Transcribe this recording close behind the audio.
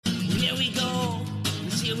Here we go.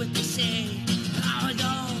 Let's hear what they say. Now we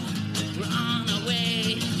go. We're on our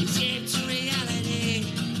way. Escape to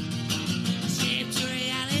reality. Escape to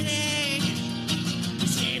reality.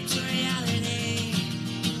 Escape to reality.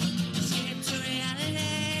 Escape to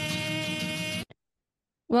reality.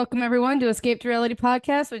 Welcome, everyone, to Escape to Reality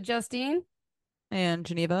podcast with Justine. And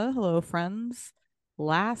Geneva, hello, friends.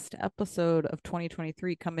 Last episode of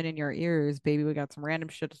 2023 coming in your ears, baby. We got some random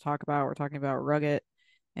shit to talk about. We're talking about Rugged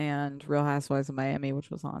and Real Housewives of Miami, which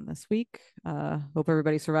was on this week. Hope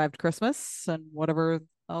everybody survived Christmas and whatever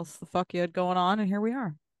else the fuck you had going on. And here we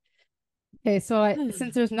are. Okay, so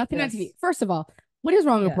since there's nothing on Yes. TV, first of all, what is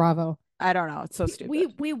wrong with Yeah. Bravo? I don't know. It's so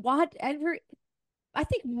stupid. We watch every. I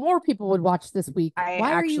think more people would watch this week. I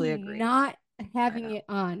Why actually are you agree. not having know. it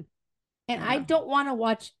on? And I I know. don't want to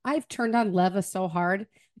watch. I've turned on Leva so hard.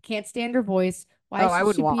 I can't stand her voice. Why Oh, should I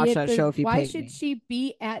wouldn't she watch be at that the, show if you Why paid should me. she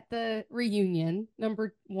be at the reunion,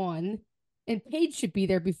 number one? And Paige should be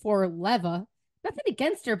there before Leva. Nothing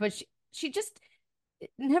against her, but she just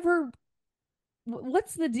never.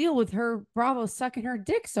 What's the deal with her Bravo sucking her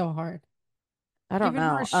dick so hard? I don't Giving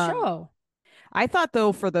her know. a show. I thought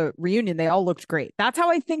though for the reunion they all looked great. That's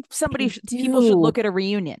how I think people should do. look at a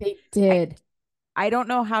reunion. They did. I don't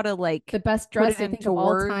know how to like The best put dress it I think into of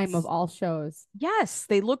all time of words. all shows. Yes,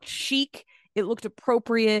 they looked chic. It looked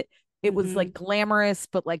appropriate. It was like glamorous,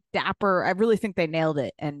 but like dapper. I really think they nailed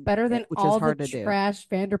it, and Better than which all is hard the to do. trash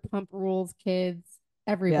Vanderpump Rules kids.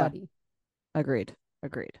 Everybody. Agreed.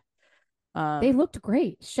 They looked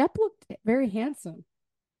great. Shep looked very handsome.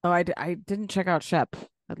 Oh, I didn't check out Shep.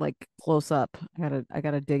 I'd like close up. I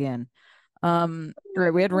gotta dig in.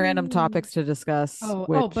 Right, we had random topics to discuss.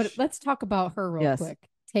 But let's talk about her real quick.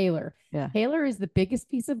 Taylor. Yeah. Taylor is the biggest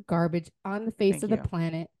piece of garbage on the face Thank of the you.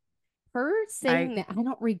 planet. Her saying that I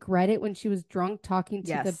don't regret it when she was drunk talking to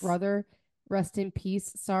the Yes. brother, rest in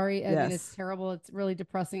peace. Sorry. I mean, it's Yes. terrible. It's really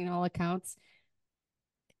depressing in all accounts.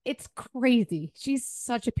 It's crazy. She's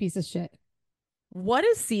such a piece of shit. What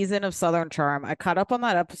a season of Southern Charm. I caught up on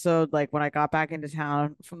that episode like when I got back into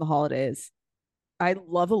town from the holidays. I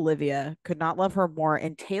love Olivia, could not love her more.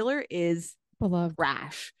 And Taylor is Beloved.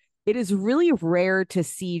 trash. It is really rare to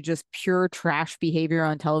see just pure trash behavior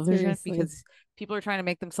on television Seriously. because people are trying to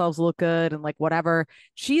make themselves look good and like whatever.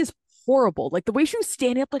 She is horrible. Like the way she was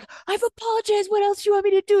standing up, like, I've apologized. What else do you want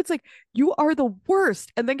me to do? It's like, you are the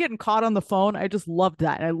worst. And then getting caught on the phone. I just loved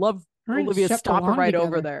that. And I love Her and Olivia Shep stopping belong right together.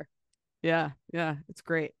 over there. Yeah. It's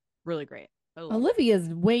great. Really great. Olivia's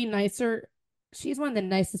way nicer. She's one of the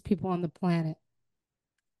nicest people on the planet.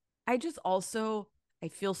 I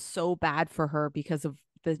feel so bad for her because of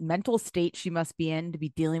the mental state she must be in to be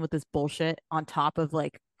dealing with this bullshit on top of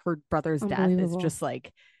like her brother's death. It's just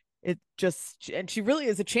like, and she really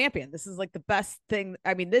is a champion. This is like the best thing.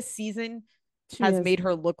 I mean, this season has made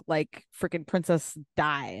her look like freaking Princess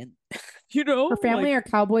Di. And, her family are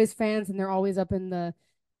Cowboys fans and they're always up in the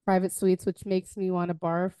private suites, which makes me want to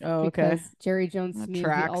barf. Oh, because Jerry Jones to me is the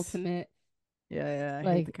tracks. ultimate I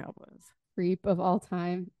like, hate the Cowboys. creep of all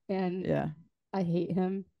time. And I hate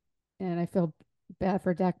him. And I feel bad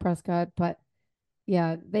for Dak Prescott. But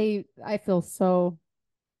yeah, I feel so.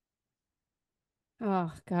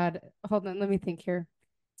 Oh, God. Hold on. Let me think here.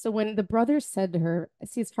 So when the brothers said to her,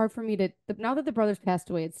 see, it's hard for me to, now that the brothers passed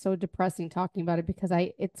away, it's so depressing talking about it because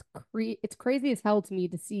it's crazy as hell to me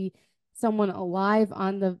to see someone alive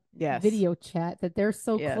on the video chat that they're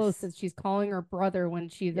so close that she's calling her brother when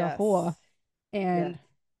she's a whore. And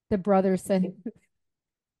the brother said,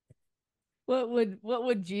 what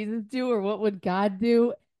would Jesus do or what would God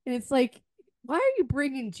do? And it's like, why are you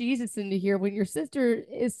bringing Jesus into here when your sister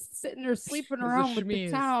is sitting there sleeping around with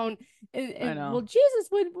the town? And well, Jesus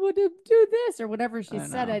would do this or whatever she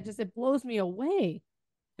said. It blows me away.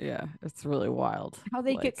 Yeah, it's really wild how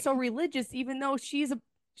they get so religious, even though she's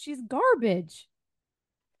garbage,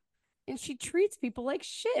 and she treats people like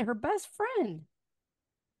shit. Her best friend.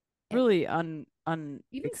 Really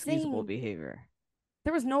unexcusable behavior.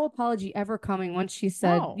 There was no apology ever coming once she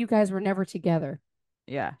said you guys were never together.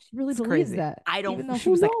 Yeah, she really believes that. I don't. She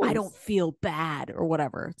was like, I don't feel bad or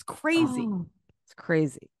whatever. It's crazy. It's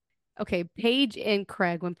crazy. Okay, Paige and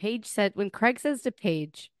Craig. When Craig says to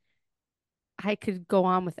Paige, I could go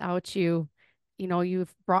on without you. You know,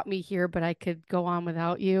 you've brought me here, but I could go on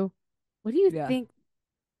without you. What do you think?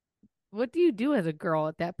 What do you do as a girl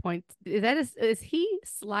at that point? Is he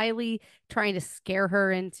slyly trying to scare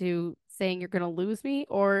her into saying you're going to lose me,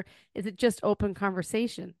 or is it just open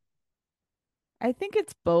conversation? I think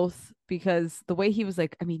it's both because the way he was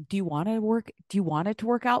like, I mean, do you want it to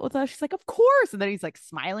work out with us? She's like, of course. And then he's like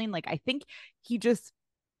smiling. Like, I think he just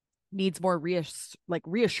needs more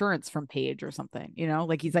reassurance from Paige or something, you know,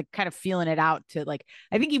 like he's like kind of feeling it out to like,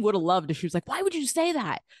 I think he would have loved if she was like, why would you say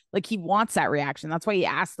that? Like he wants that reaction. That's why he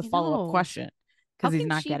asked the follow-up question, How because he's can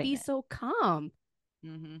not she getting be it. so calm?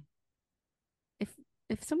 Mm-hmm.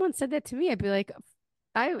 If someone said that to me, I'd be like,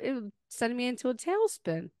 it would send me into a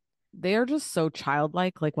tailspin. They are just so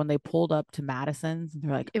childlike. Like when they pulled up to Madison's,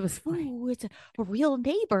 they're like, It was funny. "Ooh, it's a real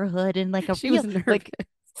neighborhood and like a She real was nervous. like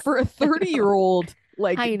for a 30-year-old,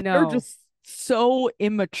 like I they're know. just so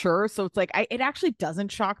immature." So it's like it actually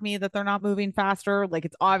doesn't shock me that they're not moving faster. Like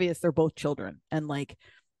it's obvious they're both children, and like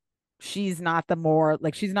she's not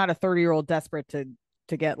she's not a 30-year-old desperate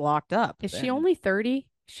to get locked up. Is she And only 30?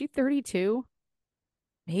 Is she 32?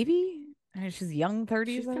 maybe I mean, she's young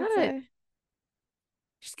 30s, I would say.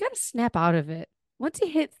 She's got to snap out of it. Once you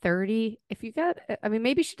hit 30, if you got, I mean,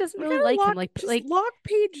 maybe she doesn't You really gotta like him. Like, lock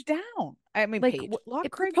Paige down. I mean, like Paige, lock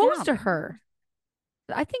Craig propose down. to her.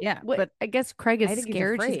 I think Yeah, but I guess Craig I is think he's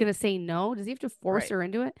scared she's afraid. going to say no. Does he have to force Right. her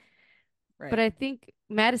into it? Right. But I think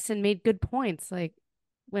Madison made good points. Like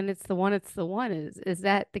when it's the one, it's the one. Is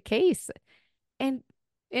that the case? And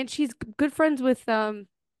she's good friends with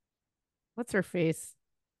what's her face?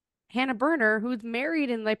 Hannah Burner, who's married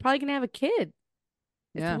and like probably gonna have a kid.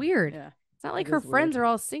 It's weird. Yeah. It's not like It her is friends weird. are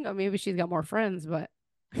all single. Maybe she's got more friends, but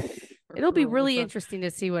For it'll be sure, really interesting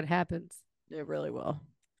to see what happens. It really will.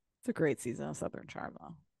 It's a great season of Southern Charm,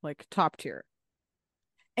 though. Like top tier.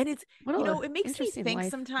 And it's, it makes me think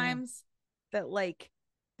sometimes that like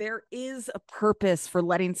there is a purpose for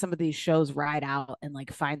letting some of these shows ride out and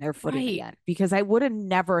like find their footing again. Because I would have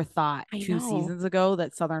never thought 2 seasons ago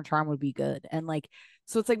that Southern Charm would be good. And like,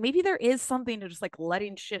 so it's like maybe there is something to just like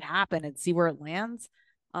letting shit happen and see where it lands.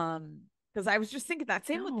 Because I was just thinking that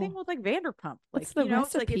same thing with like Vanderpump. Like, what's the recipe?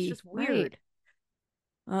 It's like it's just weird.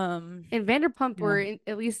 And Vanderpump were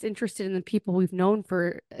at least interested in the people we've known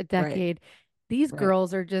for a decade. These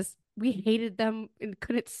girls are just, we hated them and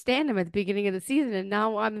couldn't stand them at the beginning of the season, and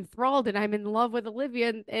now I'm enthralled and I'm in love with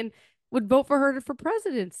Olivia and would vote for her for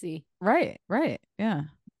presidency. Right. Yeah,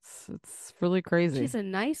 it's really crazy. She's a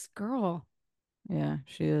nice girl. Yeah,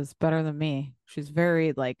 she is better than me. She's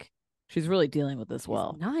very like, she's really dealing with this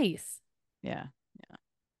well. Nice. Yeah.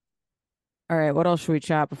 All right, what else should we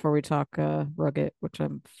chat before we talk Rugged, which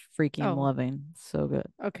I'm freaking loving. So good.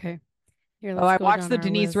 Okay. Here, I watched the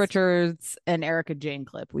Denise Richards and Erika Jayne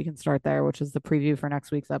clip. We can start there, which is the preview for next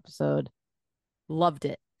week's episode. Loved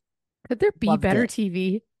it. Could there be better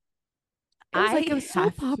TV? It was like a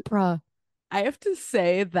soap opera. I have to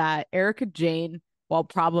say that Erika Jayne, while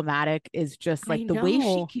problematic, is just like the way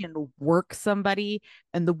she can work somebody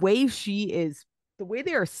and the way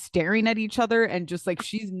they are staring at each other and just like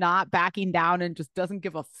she's not backing down and just doesn't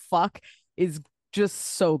give a fuck is just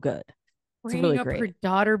so good. Bringing really up great. Her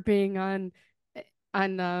daughter being on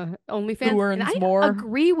OnlyFans. Who earns more?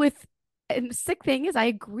 Agree with, and the sick thing is I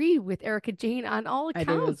agree with Erika Jayne on all accounts.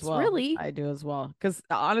 I do as well. Really, I do as well. Because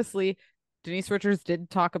honestly, Denise Richards did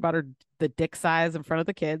talk about the dick size in front of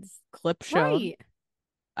the kids. Clip shown. Right.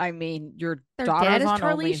 I mean, their daughter's on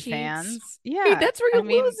OnlyFans. Yeah, hey, that's where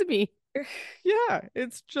you lose me. Yeah,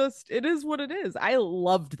 it is what it is. I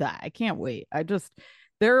loved that. I can't wait.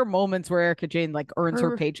 There are moments where Erika Jayne like earns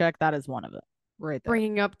her paycheck. That is one of it. Right there.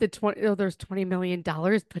 Bringing up there's $20 million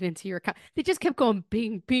put into your account. They just kept going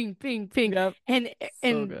bing, bing, bing, bing. Yep. And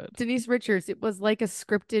so Denise Richards, it was like a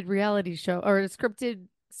scripted reality show or a scripted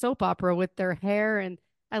soap opera with their hair. And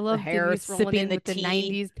I love Denise rolling in with the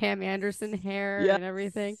 90s Pam Anderson hair and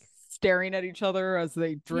everything. Staring at each other as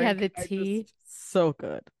they drink. Yeah, the tea. So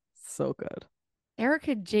good. So good.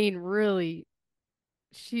 Erika Jayne really,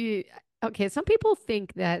 okay, some people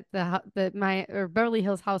think that Beverly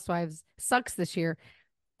Hills Housewives sucks this year.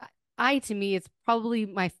 To me, it's probably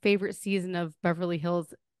my favorite season of Beverly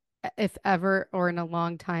Hills, if ever, or in a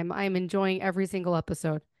long time. I'm enjoying every single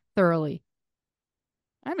episode thoroughly.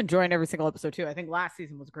 I'm enjoying every single episode too. I think last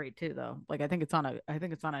season was great too, though. Like I think it's on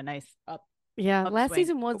a nice up. Yeah, last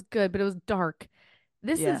season was good, but it was dark.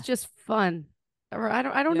 This is just fun. Or I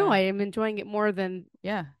don't know. I am enjoying it more than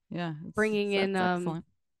bringing in excellent.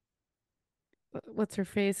 What's her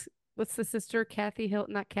face? What's the sister? Kathy Hill,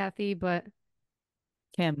 not Kathy, but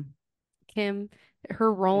Kim.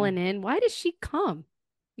 Her rolling in. Why does she come?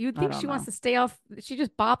 You'd think she wants to stay off. She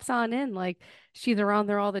just bops on in like she's around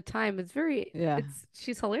there all the time. It's very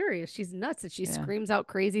she's hilarious. She's nuts and she screams out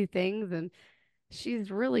crazy things and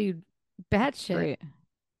she's really batshit. Great.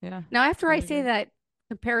 Yeah. Now after I say that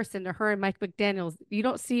comparison to her and Mike McDaniels, you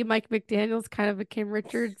don't see Mike McDaniels kind of a Kim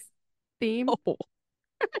Richards theme? Oh.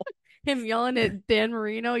 Him yelling at Dan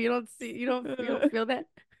Marino. You don't feel that?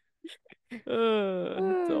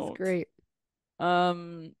 It's great.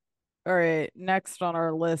 All right. Next on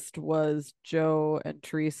our list was Joe and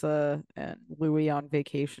Teresa and Louis on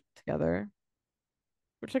vacation together,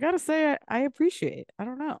 which I gotta say I appreciate. I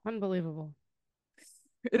don't know. Unbelievable.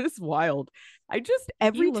 It is wild. I just He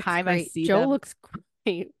every looks time I great. see Joe them, looks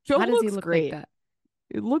great. Joe How does he looks look like great. that?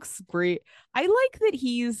 It looks great. I like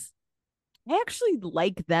that I actually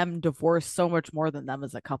like them divorced so much more than them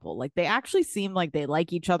as a couple. Like they actually seem like they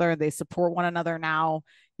like each other and they support one another now.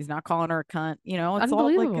 He's not calling her a cunt.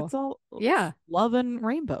 Unbelievable. It's all Yeah. love and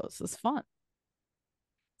rainbows. It's fun.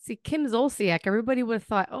 See, Kim Zolciak, everybody would have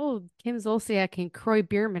thought, oh, Kim Zolciak and Croy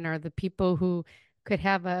Bierman are the people who could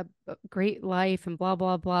have a great life and blah,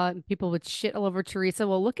 blah, blah. And people would shit all over Teresa.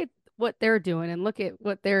 Well, look at what they're doing and look at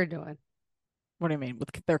what they're doing. What do you mean? With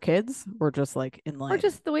their kids or just like in Or life?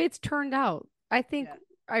 just the way it's turned out. I think Yeah.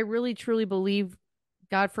 I really truly believe,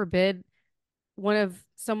 God forbid,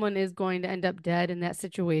 someone is going to end up dead in that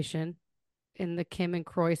situation, in the Kim and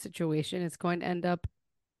Croy situation. It's going to end up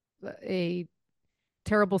a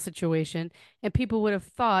terrible situation. And people would have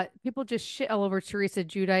thought, people just shit all over Teresa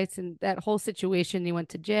Giudice and that whole situation. They went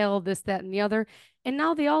to jail, this, that, and the other. And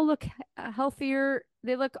now they all look healthier.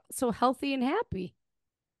 They look so healthy and happy.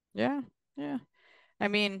 Yeah. Yeah. I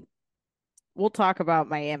mean, we'll talk about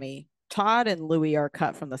Miami. Todd and Louis are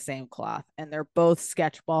cut from the same cloth, and they're both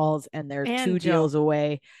sketchballs, and they're And two Joe. deals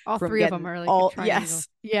away All from three of them getting are like a all. triangle. Yes,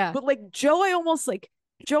 Yeah. but like Joe, I almost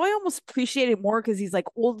appreciated more because he's like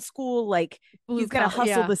old school, like Blue he's gonna collar.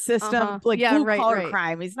 hustle Yeah. the system, like Yeah, blue right, collar right.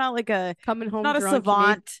 crime. He's not like Coming home not a drunk. He may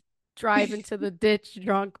savant. drive into the ditch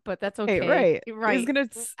drunk, but that's Hey, okay. right. Right. He's gonna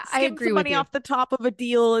I skim agree some with money you. off the top of a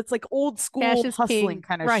deal. It's like old Cash school is hustling king.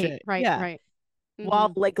 kind of Right, shit. right, Yeah. right.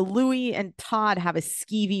 While like Louis and Todd have a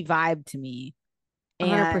skeevy vibe to me.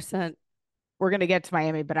 And 100%. we're gonna get to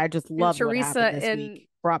Miami, but I just And loved what Teresa happened this and week.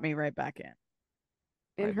 Brought me right back in.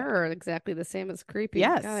 and Right back her are exactly the same as creepy.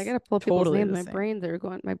 Yes, God, I gotta pull people's totally names. the My same. brains are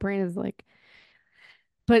going. My brain is like,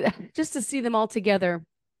 but just to see them all together,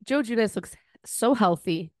 Joe Judas looks so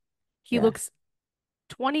healthy. He Yeah. looks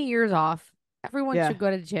 20 years off. Everyone Yeah. should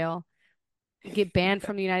go to jail, get banned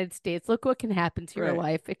from the United States. Look what can happen to your Right.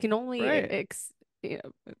 life. It can only Right. just be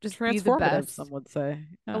the Transformative, best. some would say.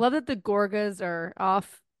 I Yeah. love that the Gorgas are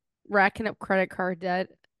off racking up credit card debt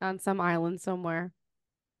on some island somewhere.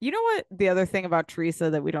 You know what? The other thing about Teresa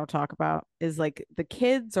that we don't talk about is like the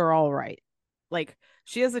kids are all right. Like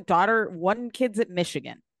she has a daughter, one kid's at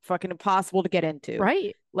Michigan, fucking impossible to get into.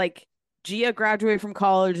 Right. Like Gia graduated from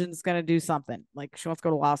college and is gonna do something. Like she wants to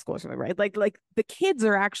go to law school or something, right? Like the kids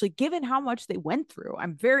are actually, given how much they went through,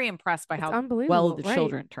 I'm very impressed by It's how unbelievable. well the Right.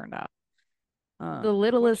 children turned out. The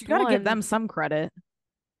littlest you got to give them one some credit.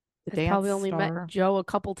 The has dance probably only star. met Joe a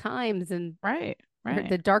couple times, and Right.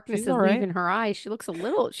 the darkness She's is all right. leaving her eyes. She looks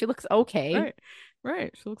okay. Right.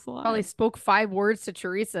 Right. She looks alive. Probably spoke 5 words to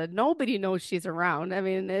Teresa. Nobody knows she's around. I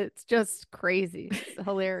mean, it's just crazy. It's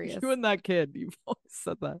hilarious. You and that kid, you've always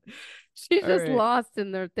said that. She's All just right. lost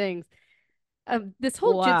in their things. This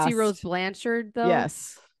whole Gypsy Rose Last. Blanchard, though.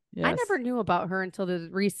 Yes. I never knew about her until the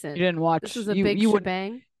recent. You didn't watch. This was a you, big you would.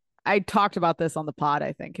 shebang. I talked about this on the pod.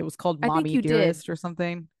 I think it was called I think "Mommy you Dearest" did. or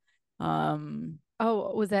something.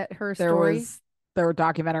 Oh, was that her There story? were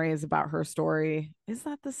documentaries about her story. Is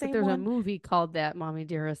that the But same there's a one? movie called that, Mommy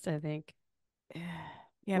Dearest, I think.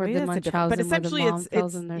 Yeah, Where maybe the that's a different. But Munchausen, where the essentially, mom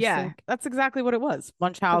tells them they're yeah, sick. that's exactly what it was. Puts them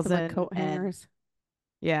like Munchausen coat and hangers.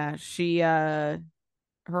 yeah, she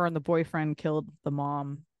her and the boyfriend killed the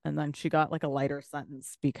mom, and then she got like a lighter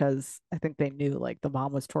sentence because I think they knew like the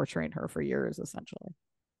mom was torturing her for years, essentially.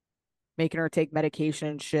 Making her take medication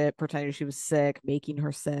and shit, pretending she was sick, making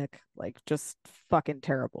her sick, like just fucking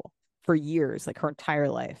terrible for years, like her entire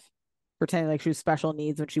life. Pretending like she was special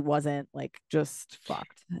needs when she wasn't, like just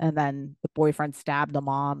fucked. And then the boyfriend stabbed the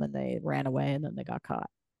mom and they ran away and then they got caught.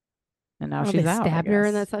 And now Oh, she's they out. stabbed her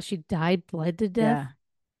and that's how she died, bled to death.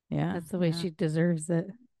 Yeah. Yeah. That's the way she deserves it.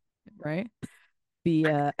 Right.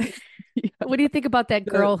 The What do you think about that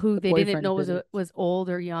girl who the they didn't boyfriend know did it. was old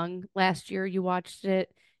or young? Last year you watched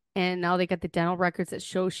it, and now they got the dental records that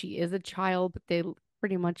show she is a child, but they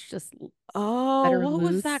pretty much just let Oh, her what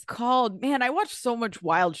was that loose. called? Man, I watched so much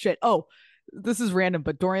wild shit. Oh, this is random,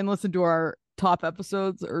 but Dorian listened to our top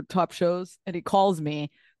episodes or top shows, and he calls me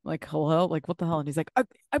like, "Hello, like what the hell?" And he's like, "I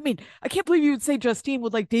mean, I can't believe you would say Justine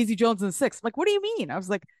with like Daisy Jones and Six." I'm like, what do you mean? I was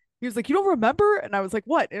like, he was like, "You don't remember?" And I was like,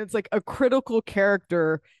 "What?" And it's like a critical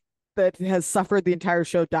character that has suffered the entire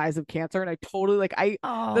show dies of cancer, and I totally like that's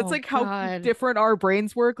Oh like how God. different our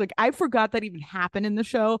brains work. Like I forgot that even happened in the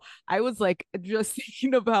show. I was like just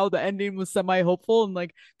thinking of how the ending was semi-hopeful, and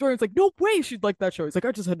like Dorian's like, "No way she'd like that show." He's like,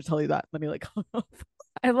 "I just had to tell you that." Let me like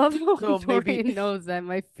I love how So maybe- Dorian knows that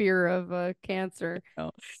my fear of cancer.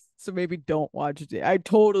 So maybe don't watch it. I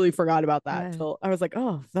totally forgot about that Uh, till I was like,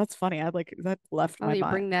 oh, that's funny. I like that left now my that you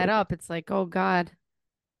mind. bring that up, it's like, oh God,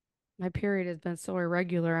 my period has been so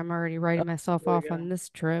irregular. I'm already Oh, writing myself here we off go. on this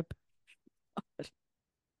trip.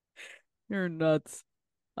 You're nuts.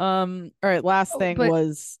 All right, last Oh, thing but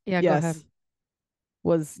was yeah, go ahead. yes,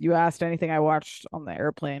 was you asked anything I watched on the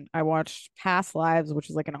airplane. I watched Past Lives, which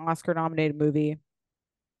is like an Oscar nominated movie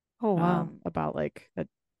Oh wow. about like a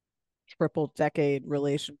triple decade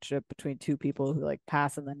relationship between two people who like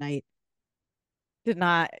pass in the night. Did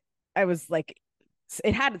not I was like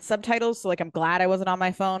it had subtitles, so like I'm glad I wasn't on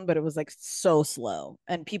my phone, but it was like so slow.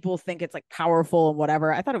 And people think it's like powerful and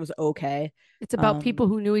whatever. I thought it was okay. It's about Um people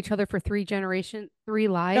who knew each other for three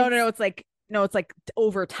no, lives. it's like no, it's like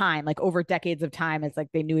over time, like over decades of time. It's like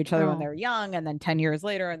they knew each other when they Oh, were young, and then 10 years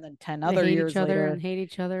later, and then 10 and they other hate each years other later. and hate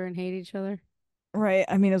each other and hate each other. Right.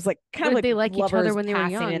 I mean, it was like kind What of did like they like each other lovers when they were passing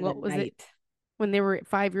young? in the What was it night. when they were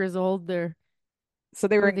 5 years old? So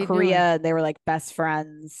they What were are in they Korea doing? and they were like best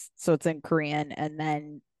friends. So it's in Korean. And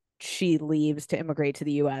then she leaves to immigrate to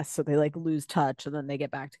the US. So they like lose touch and then they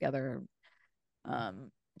get back together.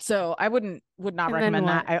 Um, so I would not And then recommend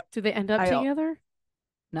that. what? Do they end up I together?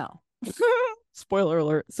 no. Spoiler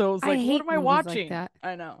alert. So it's I like, what hate am I movies like watching? that.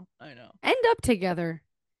 I know, I know. End up together.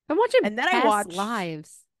 I'm watching And then I Past watched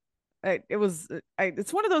Lives. it was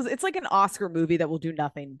it's one of those, it's like an Oscar movie that will do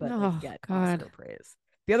nothing but like Oh get God. Oscar praise.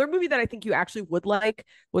 The other movie that I think you actually would like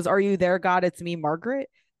was Are You There, God? It's Me, Margaret,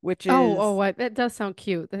 which Oh, is what? That does sound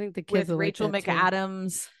cute. I think the kids with will like Rachel that too.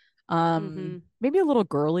 McAdams. Mm-hmm. Maybe a little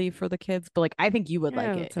girly for the kids, but like I think you would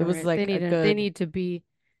like Yeah, it. that's It all was right. like a They good need to be.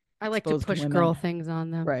 I like to exposed to push girl women. things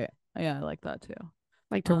on them. Right. Yeah, I like that too.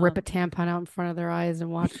 Like to rip a Um, tampon out in front of their eyes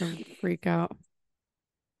and watch them freak out.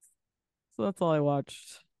 so that's all I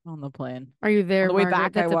watched on the plane. Are you On there, the way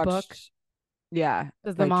Margaret? back, I That's a book. watched, yeah,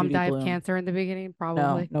 Does the by mom Judy die of Bloom. cancer in the beginning?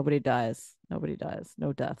 No, Probably. nobody dies. Nobody dies.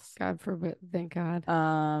 No deaths. God forbid. Thank God.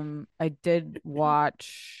 I did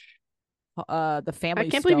watch The I Family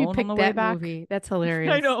can't believe you Stone on the picked way that back. movie. That's I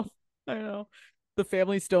hilarious. know. I know. The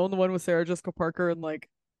Family Stone, the one with Sarah Jessica Parker and like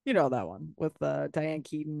you know that one with Diane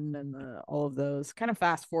Keaton and all of those. Kind of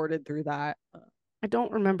fast forwarded through that I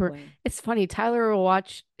don't on the remember. plane. It's funny. Tyler will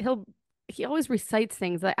watch. He always recites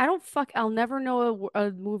things like I don't fuck. I'll never know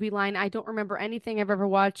a movie line. I don't remember anything I've ever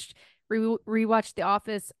watched. Rewatched The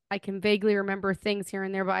Office. I can vaguely remember things here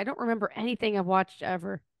and there, but I don't remember anything I've watched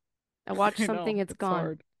ever. I watch I something, know. it's It's gone.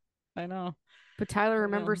 hard. I know. But Tyler I know.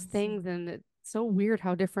 remembers things, and it's so weird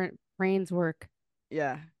how different brains work.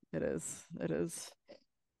 Yeah, it is. It is.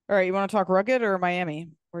 All right, you want to talk rugged or Miami?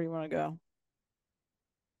 Where do you want to go?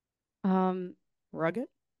 Um, Rugged?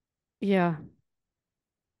 yeah,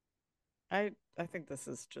 I think this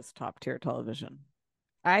is just top tier television.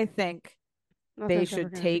 I think they nothing's ever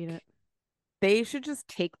should gonna beat take it. they should just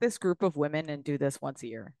take this group of women and do this once a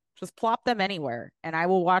year. Just plop them anywhere and I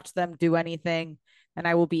will watch them do anything and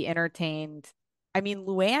I will be entertained. I mean,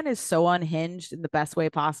 Luann is so unhinged in the best way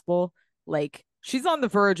possible. Like she's on the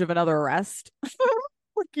verge of another arrest.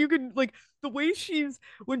 Like you can like the way she's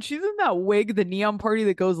when she's in that wig, the neon party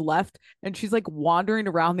that goes left, and she's like wandering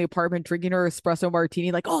around the apartment drinking her espresso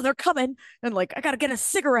martini, like, oh, they're coming, and like I gotta get a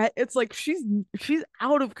cigarette. It's like she's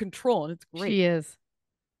out of control and it's great. She is.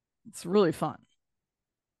 It's really fun.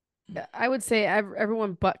 I would say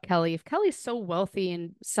everyone but Kelly. If Kelly's so wealthy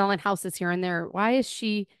and selling houses here and there, why is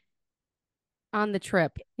she on the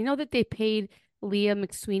trip? You know that they paid Leah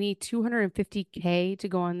McSweeney 250K to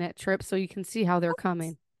go on that trip, so you can see how they're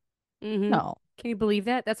coming. Mm-hmm. No. Can you believe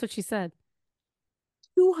that? That's what she said.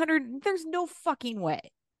 200, there's no fucking way.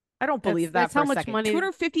 I don't believe that That's for how a much second. money.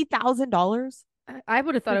 $250,000 I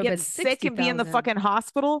would have thought to it would get have been sick and be in the 60,000. fucking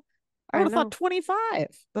hospital. I I would have thought know. 25.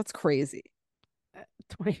 That's crazy.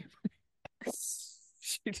 20,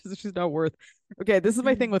 She's not worth. Okay, this is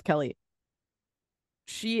my thing with Kelly.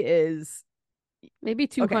 She is maybe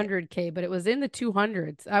okay. 200K, but it was in the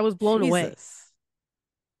 200s. I was blown away. Jesus.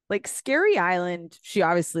 Like Scary Island, she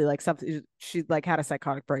obviously like something. She like had a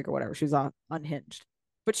psychotic break or whatever. She was unhinged,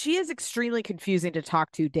 but she is extremely confusing to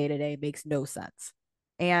talk to day to day. Makes no sense.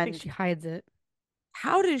 I think And she hides it.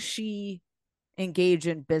 how does she engage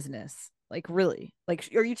in business? Like really? Like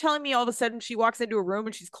are you telling me all of a sudden she walks into a room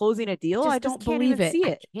and she's closing a deal? I Just just don't can't believe even it. see I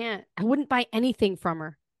it. can't. I wouldn't buy anything from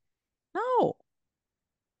her. No.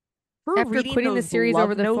 Her After reading quitting the those series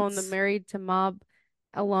over love the phone, the notes. Married to Mob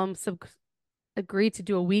alum agreed to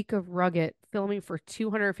do a week of Rugged filming for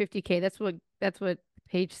 250K. That's what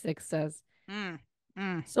page 6 says. Mm,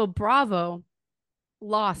 mm, So Bravo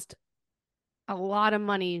lost a lot of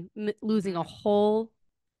money, losing a mm. whole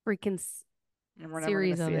freaking And we're never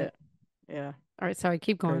gonna series see of it. it. Yeah, All right, sorry,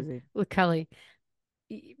 keep going crazy. with Kelly.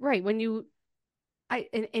 right. When you,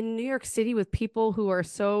 in New York City with people who are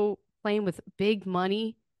so playing with big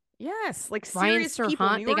money, Yes, like Ryan serious people. New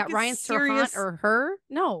Serhant, they York got is Ryan Serhant serious. or her.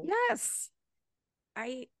 No, Yes.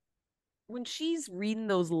 I when she's reading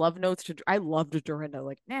those love notes to I loved Dorinda.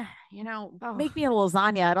 Like, nah, oh, make me a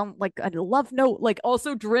lasagna. I don't like a love note. Like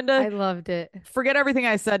also Dorinda, I loved it. forget everything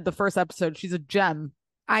I said the first episode. She's a gem.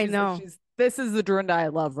 I know. She's this is the Dorinda I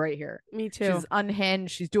love right here. Me She's too.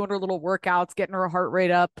 unhinged. She's doing her little workouts, getting her heart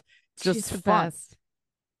rate up. It's She's just the fun. best.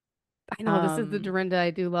 I know this is the Um, Dorinda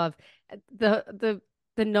I do love.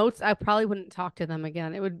 The notes, I probably wouldn't talk to them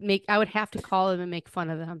again. I would have to call them and make fun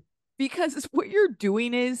of them. because what you're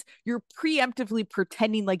doing is you're preemptively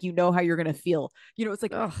pretending like you know how you're gonna feel. It's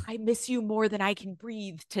like Ugh. I miss you more than I can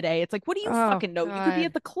breathe today. It's like, what do you Oh fucking know? You could be God.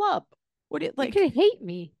 at the club. What do you You like? could hate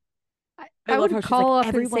me. I I love would how she's like call up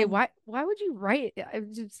and say, everyone. why would you write? I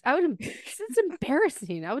would, it's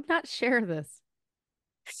embarrassing. I would not share this.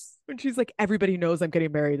 When she's like, everybody knows I'm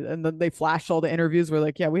getting married, and then they flash all the interviews. We're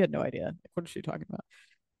like, yeah, we had no idea. What is she talking about?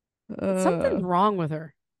 Something's wrong with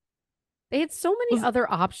her. They had so many Was other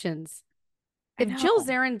options. I If Jill know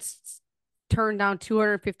Zarin turned down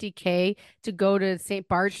 250K to go to St.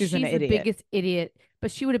 Bart's, she's an she's the idiot. biggest idiot,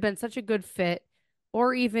 but she would have been such a good fit.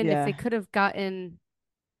 Or even if they Yeah, could have gotten,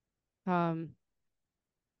 um,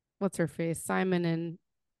 what's her face? Simon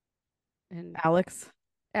and Alex.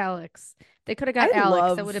 Alex. They could have I got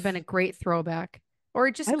Alex. That would have been love, a great throwback. Or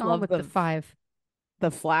I just gone love with the five. the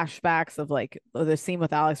flashbacks of like the scene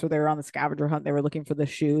with Alex where they were on the scavenger hunt. They were looking for the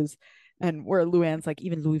shoes, and where Luann's like,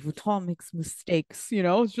 even Louis Vuitton makes mistakes.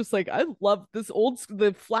 It's just like I love the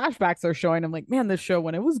flashbacks they're showing. I'm like, man, this show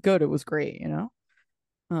when it was good, it was great. I'm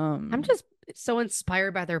Um, just so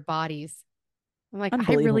inspired by their bodies. I'm like, I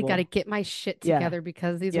really got to Unbelievable. get my shit Yeah, together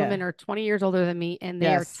because these women yeah, are 20 years older than me and they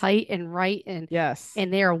are yes, tight and right yes.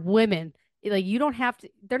 and they are women. Like you don't have to,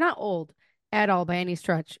 they're not old at all by any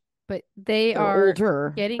stretch, but they They're are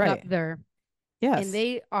older, getting up right? there and Yes,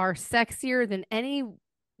 they are sexier than any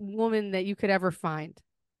woman that you could ever find.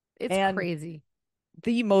 It's and crazy.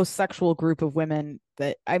 the most sexual group of women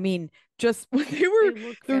that I mean, just They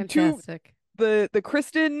look there were two fantastic. the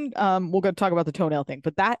Kristen, we'll go talk about the toenail thing,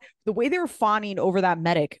 but that the way they were fawning over that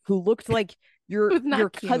medic who looked like It your was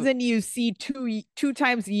not cute. cousin you see two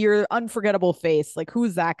times a year, unforgettable face. Like,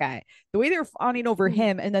 who's that guy? The way they were fawning over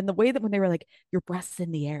him, and then the way that when they were like, your breasts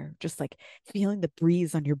in the air, just like feeling the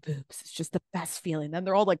breeze on your boobs, it's just the best feeling. Then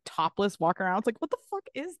they're all like topless, walking around. It's like, what the fuck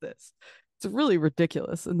is this? It's really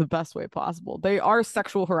ridiculous in the best way possible. They are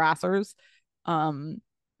sexual harassers. Um,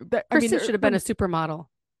 I mean, Kristen should have been a supermodel.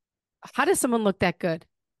 How does someone look that good?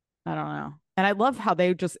 I don't know. And I love how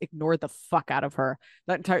they just ignored the fuck out of her.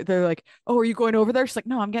 They're like, "Oh, are you going over there?" She's like,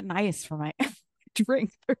 "No, I'm getting ice for my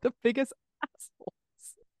drink." They're the biggest assholes.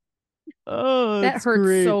 Oh, That it's hurts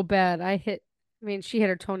great. so bad. I mean, she had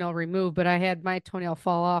her toenail removed, but I had my toenail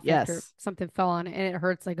fall off after Yes. something fell on it, and it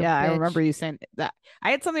hurts like a Yeah, I remember bitch. you saying that.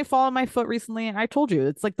 I had something fall on my foot recently, and I told you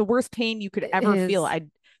it's like the worst pain you could It ever feel. is. I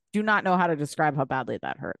do not know how to describe how badly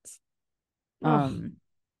that hurts. Oh, Um,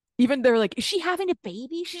 Even they're like, is she having a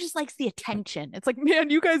baby? She just likes the attention. It's like,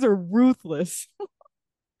 man, you guys are ruthless.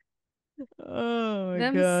 Oh my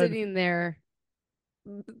them God. sitting there,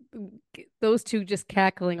 those two just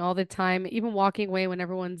cackling all the time, even walking away when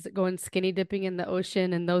everyone's going skinny dipping in the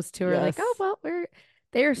ocean, and those two are like, "Oh Yes. well,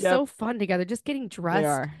 they are Yep. so fun together, just getting They dressed."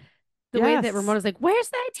 are. The way that Yes. Ramona's like, "Where's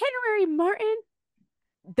the itinerary, Martin?"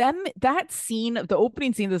 That scene, the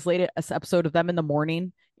opening scene, this latest episode of them in the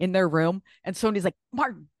morning in their room, and Sony's like,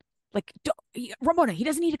 Martin, like Ramona, he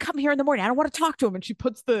doesn't need to come here in the morning. I don't want to talk to him. And she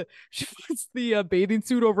puts the bathing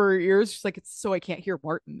suit over her ears. She's like, it's so I can't hear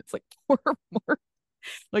Martin. It's like poor Martin.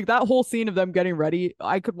 Like that whole scene of them getting ready,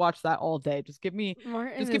 I could watch that all day. Martin Just give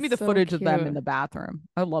is me the so footage of them in cute. the bathroom.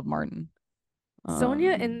 I love Martin.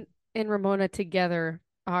 Sonia Um, and Ramona together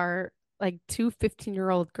are like two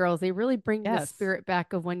 15-year-old girls. They really bring the yes, spirit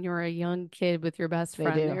back of when you were a young kid with your best they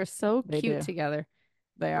friend. They do. are so They cute do. together.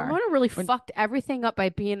 They are. Ramona really When fucked everything up by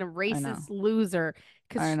being a I know. racist loser I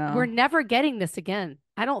because we're know. never getting this again.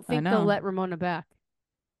 I don't I think they'll know. let Ramona back.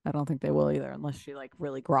 I don't think they will either, unless she like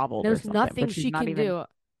really groveled or There's something. nothing But she can do.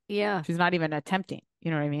 Yeah, she's not even attempting.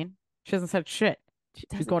 You know what I mean? She hasn't said shit. she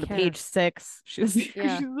She's doesn't going to page care. 6. She's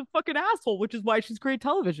Yeah, a fucking asshole, which is why she's great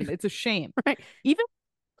television. It's a shame. right. Even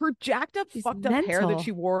her jacked up, She's fucked up hair that she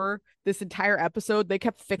mental. wore this entire episode, they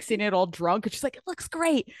kept fixing it all drunk. And she's like, it looks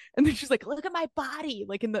great. And then she's like, look at my body.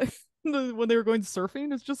 Like in when they were going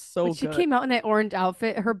surfing, it's just When so she good. came out in that orange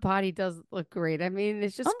outfit, her body does look great. I mean,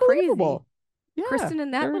 it's just crazy. Unbelievable. Yeah. Kristen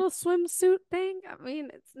in that They're little swimsuit thing. I mean,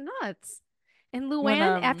 it's nuts. And When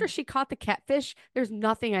Luann, after she caught the catfish, there's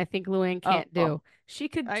nothing I think Luann can't do. She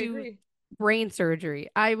could I do agree. brain surgery.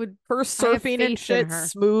 I have Surfing and faith in shit her.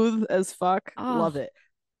 smooth as fuck. Oh, Love it.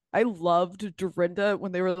 I loved Dorinda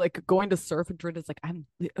when they were like going to surf, and Dorinda's like, I'm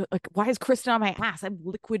like, why is Kristen on my ass? I'm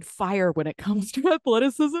liquid fire when it comes to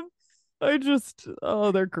athleticism.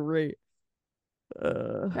 Oh, they're great.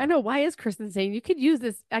 I know. Why is Kristen saying you could use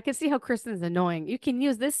this? I can see how Kristen's annoying. You can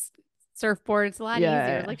use this surfboard. It's a lot easier.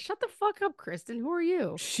 Yeah, Like, shut the fuck up, Kristen. Who are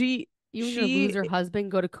you? she You and your she loser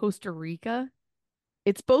husband go to Costa Rica?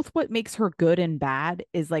 it's both what makes her good and bad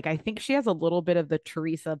is like I think she has a little bit of the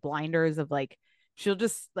Teresa blinders of like she'll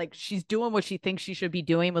just like she's doing what she thinks she should be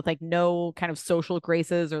doing with like no kind of social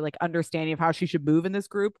graces or like understanding of how she should move in this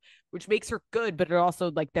group, which makes her good, but it also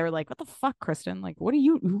like they're like, what the fuck, Kristen? Like, who do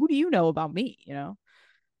you know about me? You know?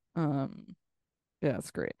 Yeah, it's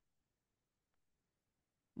great.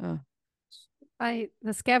 Uh,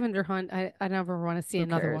 The scavenger hunt, I never want to see who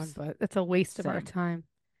another one, cares? but it's a waste of our Same. time.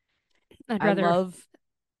 I'd I rather love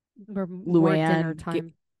more dinner Luann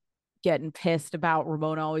time. getting pissed about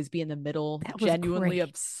Ramona always being in the middle, That was genuinely great.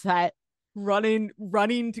 upset, running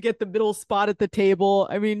to get the middle spot at the table.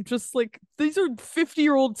 I mean, just like these are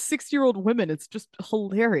 50-year-old, 60-year-old women. It's just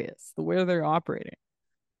hilarious the way they're operating.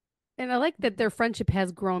 And I like that their friendship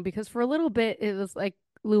has grown because for a little bit it was like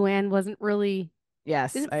Luann wasn't really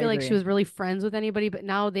Yes, didn't I feel like she agree. was really friends with anybody, but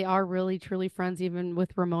now they are really truly friends even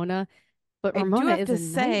with Ramona. But I do Ramona have is to a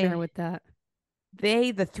nightmare say, with that.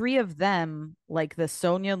 the three of them, like the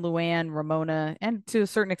Sonia, Luann, Ramona, and to a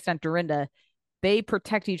certain extent Dorinda, they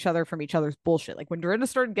protect each other from each other's bullshit. Like when Dorinda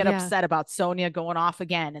started to get Yeah. upset about Sonia going off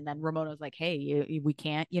again, and then Ramona's like, "Hey, we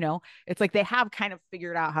can't," it's like they have kind of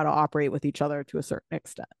figured out how to operate with each other to a certain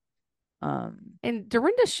extent. And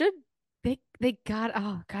Dorinda should they got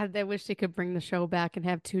oh God, I wish they could bring the show back and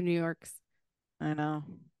have two New Yorks. I know,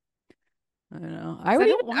 I know. 'Cause I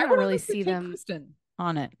don't I want to would really honestly see take them. Kristen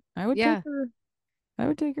on it. I would take Yeah. her. I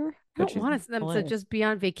would take her, I but don't she's want them to hilarious. just be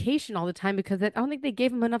on vacation all the time because I don't think they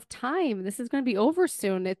gave them enough time. This is going to be over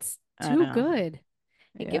soon. It's I too know. good.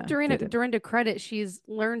 And give Yeah, they did. Dorinda credit. She's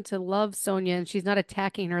learned to love Sonia and she's not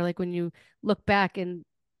attacking her like when you look back and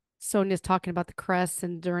Sonia's talking about the crest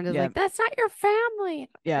and Dorinda's Yeah, like, that's not your family.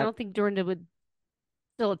 I yeah. don't think Dorinda would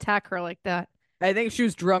still attack her like that. I think if she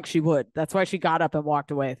was drunk, she would. That's why she got up and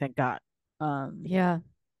walked away. Thank God. Yeah.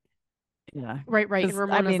 Yeah. Right. And Because I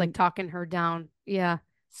Ramona's like mean, talking her down. Yeah.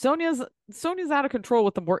 Sonia's out of control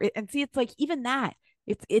with the more, and see, it's like even that.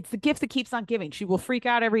 It's the gift that keeps on giving. She will freak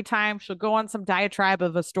out every time. She'll go on some diatribe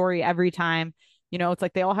of a story every time. It's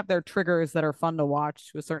like they all have their triggers that are fun to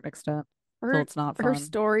watch to a certain extent. So it's not Her fun.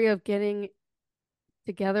 story of getting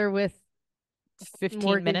together with 15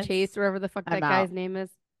 Morgan minutes. Chase, whatever the fuck I'm that out. guy's name is.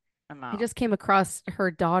 I'm I out. just came across her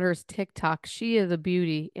daughter's TikTok. She is a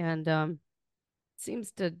beauty and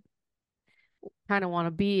seems to kind of want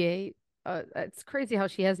to be it's crazy how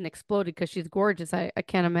she hasn't exploded because she's gorgeous. I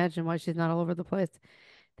can't imagine why she's not all over the place.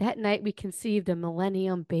 That night we conceived a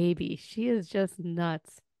millennium baby. She is just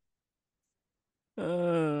nuts.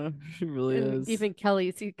 She really And is. even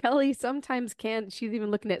Kelly, see, Kelly sometimes can't. She's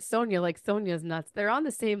even looking at Sonia like Sonia's nuts. They're on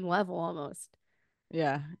the same level almost.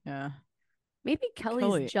 Yeah, yeah. Maybe Kelly's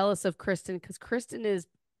Kelly. jealous of Kristen because Kristen is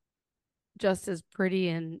just as pretty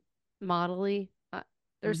and modelly.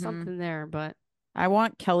 There's Mm-hmm. something there, but I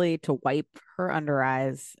want Kelly to wipe her under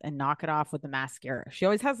eyes and knock it off with the mascara. She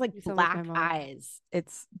always has like you sound like my black mom. eyes.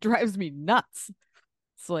 It's drives me nuts.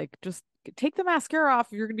 It's like just take the mascara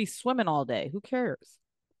off if you're gonna be swimming all day. Who cares?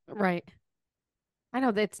 Right. I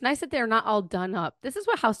know that it's nice that they're not all done up. This is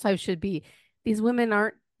what housewives should be. These women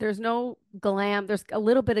aren't, there's no glam. There's a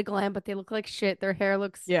little bit of glam, but they look like shit. Their hair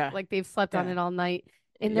looks Yeah. like they've slept on Yeah. it all night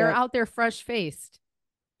and they're Yep. out there fresh faced.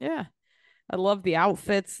 Yeah. I love the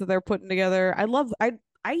outfits that they're putting together.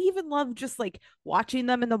 I even love just like watching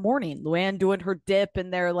them in the morning. Luann doing her dip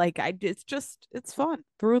and they're like it's fun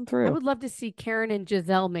through and I through. would love to see Karen and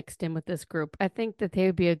Giselle mixed in with this group. I think that they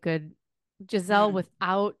would be a good Giselle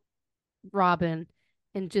without Robin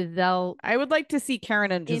and Giselle I would like to see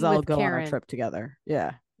Karen and in Giselle with go on a Karen. trip together.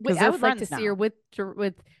 Yeah. Wait, Because I they're would like to friends see her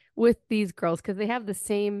now. with these girls because they have the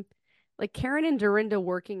same, like Karen and Dorinda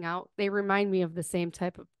working out. They remind me of the same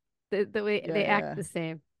type of the way Yeah, they act yeah. the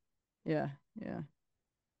same. Yeah, yeah.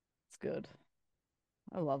 It's good.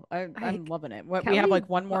 I I'm loving it. What we have Kelly like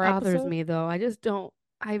one more bothers episode? me though. I just don't.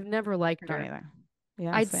 I've never I liked don't her. either.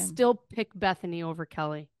 Yeah, I'd same. still pick Bethany over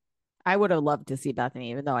Kelly. I would have loved to see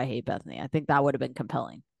Bethany, even though I hate Bethany. I think that would have been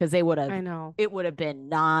compelling because I know. it would have been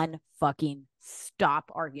non fucking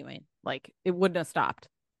stop arguing. Like it wouldn't have stopped.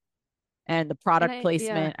 And the And product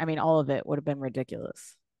placement, I mean, all of it would have been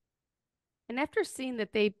ridiculous. And after seeing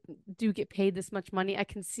that they do get paid this much money, I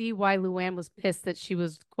can see why Luann was pissed that she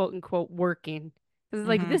was quote unquote working. Because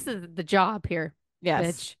like Mhm. this is the job here,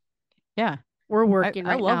 Yes. bitch. Yeah. We're working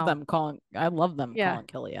I right love now. them calling. I love them Yeah. calling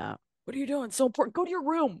Kelly out. What are you doing? So important. Go to your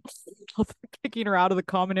room. Kicking her out of the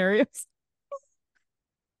common areas.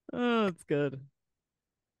 Oh, it's good.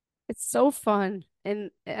 It's so fun.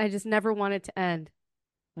 And I just never want it to end.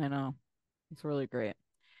 I know. It's really great.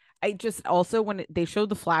 I just also when they showed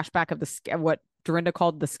the flashback of what Dorinda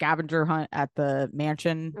called the scavenger hunt at the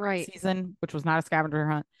mansion Right. season, which was not a scavenger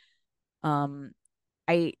hunt. Um,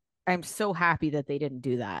 I'm so happy that they didn't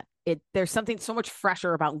do that. There's something so much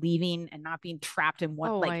fresher about leaving and not being trapped in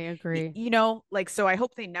one Oh, like I agree. like so I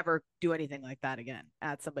hope they never do anything like that again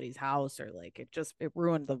at somebody's house or like it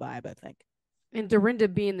ruined the vibe, I think. And Dorinda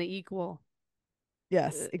being the equal.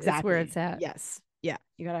 Yes, It's where exactly. it's at. Yes. Yeah.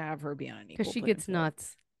 You gotta have her be on an Because equal she playing gets field.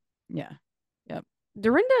 nuts. Yeah. Yep.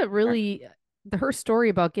 Dorinda really, her story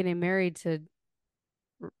about getting married to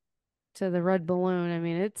the red balloon. I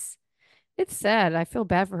mean, it's sad. I feel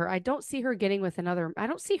bad for her. I don't see her getting with another. I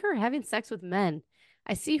don't see her having sex with men.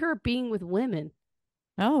 I see her being with women.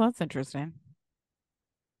 Oh, that's interesting.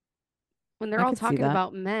 When they're I all could see talking that.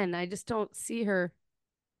 about men, I just don't see her.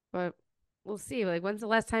 But we'll see. Like, when's the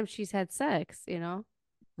last time she's had sex, you know?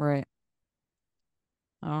 Right.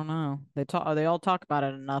 I don't know. They all talk about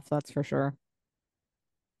it enough, that's for sure.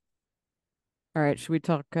 All right, should we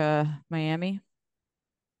talk Miami?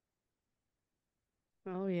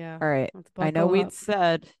 Oh yeah. All right. Let's I know buckle we'd up.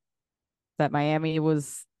 said that Miami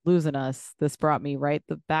was losing us. This brought me right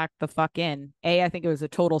back the fuck in. I think it was a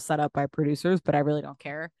total setup by producers, but I really don't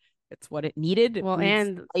care. It's what it needed. It Well,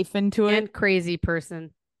 breathes life into it. and crazy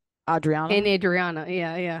person. And Adriana. Adriana.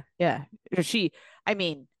 Yeah, yeah. Yeah. I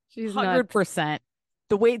mean, She's nuts. 100%.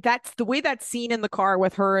 The way that scene in the car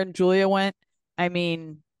with her and Julia went, I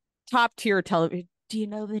mean, top tier television. Do you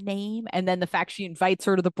know the name? And then the fact she invites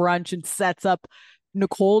her to the brunch and sets up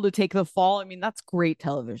Nicole to take the fall. I mean, that's great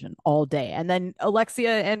television all day. And then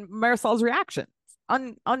Alexia and Marisol's reaction.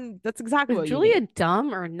 That's exactly Is what you Julia need.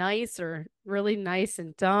 dumb or nice or really nice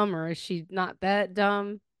and dumb, or is she not that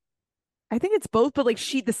dumb? I think it's both, but like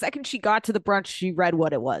the second she got to the brunch, she read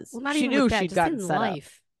what it was. Well, not She even with knew that, she'd just gotten in set up.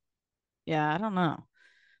 life. Yeah, I don't know.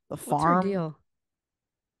 The What's her farm. deal?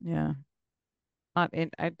 Yeah. Not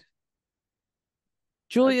in I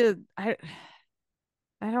Julia, I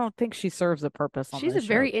don't think she serves a purpose on She's a this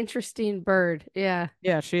very show. interesting bird. Yeah.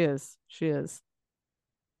 Yeah, she is. She is.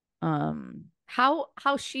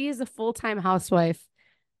 How she is a full-time housewife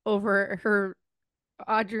over her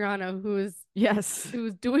Adriana Yes.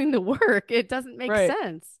 who's doing the work. It doesn't make Right.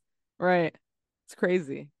 sense. Right. It's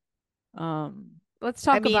crazy. Let's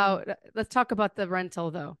I talk mean, about the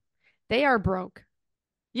rental though. They are broke.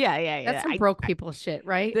 yeah. That's some broke people shit,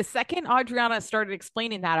 right? The second Adriana started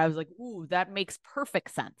explaining that, I was like, ooh, that makes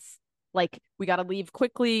perfect sense. Like, we got to leave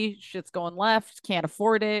quickly. Shit's going left. Can't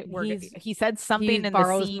afford it. He said something in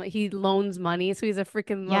the scene. He loans money, so he's a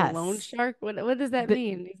freaking loan Yes. shark. What does that The,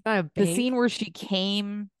 mean? He's not a the bank. scene where she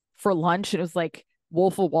came for lunch, it was like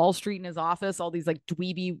Wolf of Wall Street in his office, all these like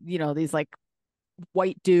dweeby, these like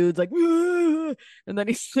white dudes, like, "Aah!" And then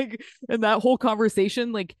he's like, and that whole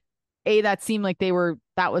conversation, like, that seemed like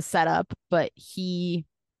that was set up, but he's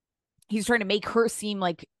trying to make her seem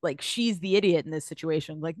like she's the idiot in this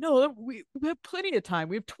situation. Like, no, we have plenty of time.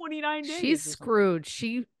 We have 29 days. She's screwed.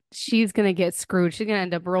 She's gonna get screwed. She's gonna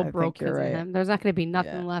end up real broke because of him. There's not gonna be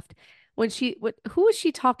nothing left. Who was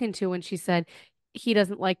she talking to when she said he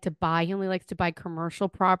doesn't like to buy? He only likes to buy commercial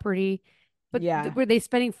property. But were they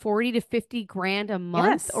spending 40 to 50 grand a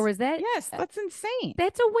month? Yes. Or is that That's insane.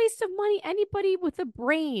 That's a waste of money. Anybody with a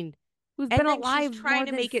brain who's been alive more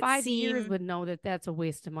than 5 years would know that that's a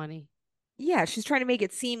waste of money. Yeah, she's trying to make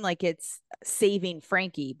it seem like it's saving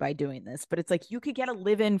Frankie by doing this, but it's like you could get a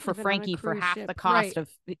live-in for Frankie for half the cost of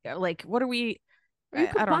like what are we? Or you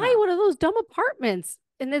could buy one of those dumb apartments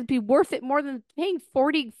and it'd be worth it more than paying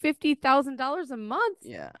 $40,000-$50,000 a month.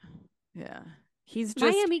 Yeah. He's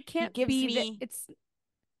just Miami can't be it's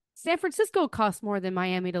San Francisco costs more than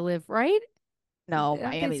Miami to live, right? No,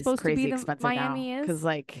 Miami's crazy expensive Miami now. is Because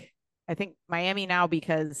like I think Miami now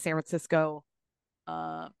because San Francisco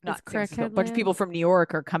not San Francisco, a bunch of people from New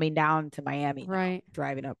York are coming down to Miami now,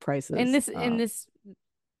 driving up prices. In this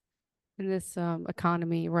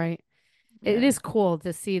economy, right? Yeah. It is cool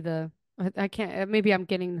to see I can't maybe I'm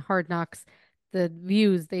getting Hard Knocks, the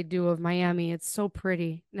views they do of Miami. It's so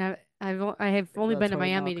pretty. Now I have only been to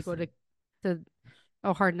Miami to go to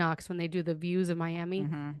Hard Knocks when they do the views of Miami.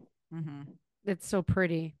 It's so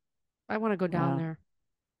pretty. I want to go down there.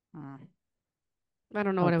 I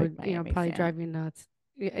don't know what I would, probably drive me nuts.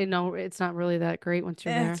 No, it's not really that great once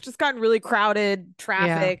you're there. It's just gotten really crowded, Yeah.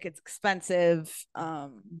 traffic, it's expensive. I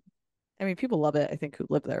mean, people love it, I think, who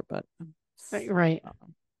live there, but Right.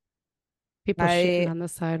 People shitting on the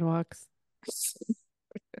sidewalks.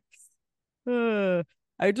 The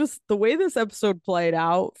way this episode played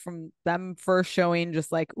out, from them first showing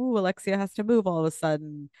just like, ooh, Alexia has to move all of a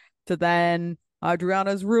sudden, to then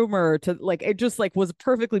Adriana's rumor, to like, it just like was a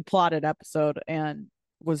perfectly plotted episode and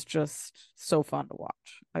was just so fun to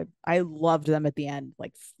watch. I loved them at the end,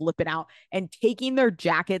 like flipping out and taking their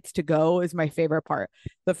jackets to go is my favorite part.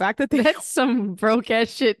 The fact that that's some broke ass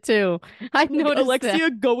shit too. I noticed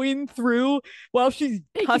Alexia that. going through while she's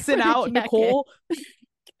cussing out Nicole.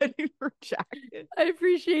 Getting her jacket. I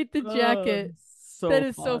appreciate the jacket. That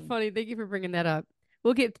is fun. so funny. Thank you for bringing that up.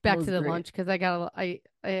 We'll get back to the lunch because I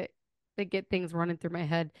get things running through my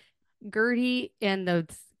head. Gertie and the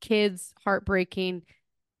kids, heartbreaking.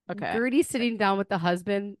 Okay. Gertie sitting down with the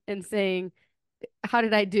husband and saying, "How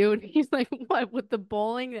did I do?" And he's like, "What with the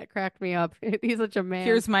bowling?" That cracked me up. He's such a man.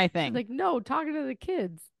 Here's my thing. She's like, "No, talking to the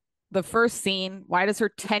kids." The first scene. Why does her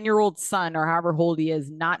 10-year-old son, or however old he is,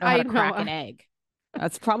 not know how to crack an egg?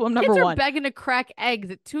 That's problem number Kids one. are begging to crack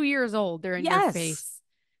eggs at 2 years old. They're in your face.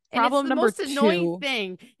 Problem and it's the most annoying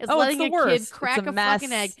thing is letting a kid crack a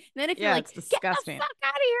fucking egg. And then if you're like, it's get the fuck out of here,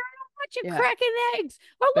 I don't want you cracking eggs.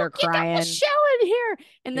 Or they're look, you crying. got the shell in here.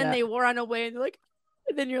 And then they run away and they're like,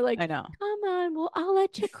 and then you're like, I know. Come on, well, I'll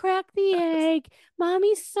let you crack the egg.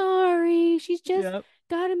 Mommy's sorry. She's just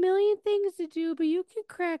got a million things to do, but you can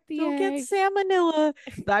crack the egg. Don't get salmonella.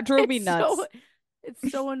 That drove me nuts.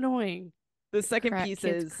 It's so annoying. The second piece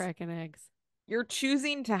is cracking eggs. You're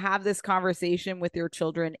choosing to have this conversation with your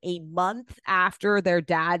children a month after their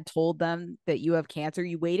dad told them that you have cancer.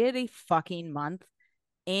 You waited a fucking month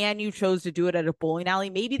and you chose to do it at a bowling alley.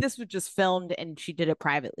 Maybe this was just filmed and she did it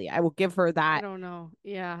privately. I will give her that. I don't know.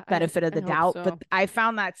 Yeah. Benefit of the doubt. So. But I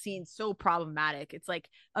found that scene so problematic. It's like,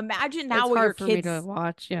 imagine now what your kids to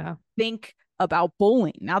watch. Yeah. Think about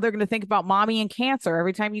bowling. Now they're going to think about mommy and cancer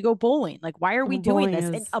every time you go bowling. Like, why are we doing this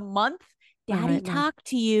in a month? Daddy talked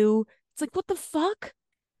to you. It's like, what the fuck?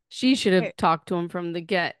 She should have talked to him from the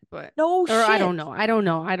get, but no shit. I don't know.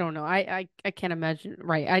 I can't imagine.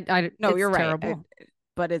 Right. I no, you're terrible. Right.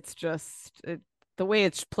 But it's just the way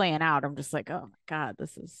it's playing out. I'm just like, oh my God,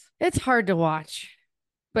 it's hard to watch.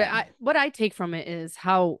 But what I take from it is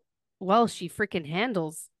how well she freaking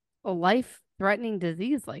handles a life-threatening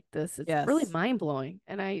disease like this. It's really mind-blowing.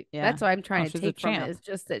 And that's why I'm trying to take from it, is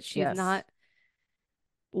just that she's not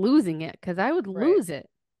losing it, because I would lose it.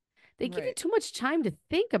 They give you too much time to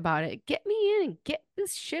think about it. Get me in and get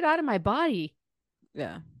this shit out of my body.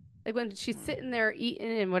 Yeah. Like when she's sitting there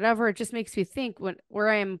eating and whatever, it just makes me think when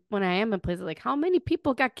I am in places like, how many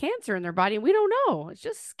people got cancer in their body and we don't know. It's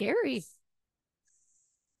just scary.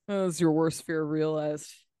 That was your worst fear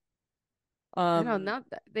realized. I know, not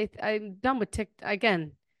that I'm done with TikTok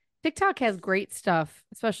again. TikTok has great stuff,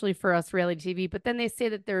 especially for us reality TV, but then they say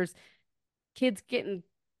that there's kids getting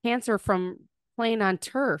cancer from playing on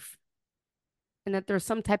turf, and that there's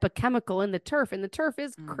some type of chemical in the turf, and the turf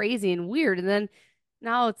is crazy and weird. And then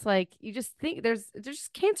now it's like you just think there's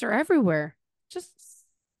just cancer everywhere. Just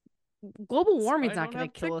global warming's not going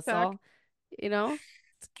to kill us all. You know,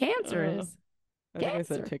 it's cancer is. I think I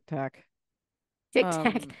said TikTok.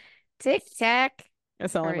 TikTok. TikTok. I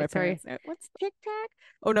sound like my parents. What's TikTok?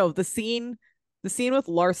 Oh no, the scene with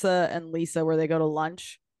Larsa and Lisa where they go to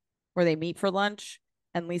lunch, where they meet for lunch.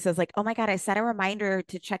 And Lisa's like, oh my God, I set a reminder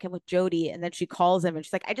to check in with Jody. And then she calls him and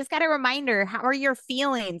she's like, I just got a reminder. How are your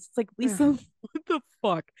feelings? It's like, Lisa, what the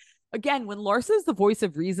fuck? Again, when Larsa's the voice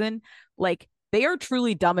of reason, like they are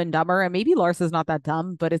truly Dumb and Dumber. And maybe Larsa's not that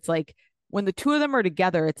dumb, but it's like when the two of them are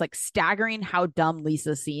together, it's like staggering how dumb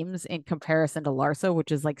Lisa seems in comparison to Larsa,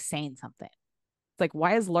 which is like saying something. It's like,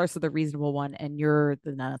 why is Larsa the reasonable one and you're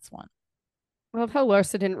the nuts one? I love how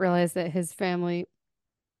Larsa didn't realize that his family,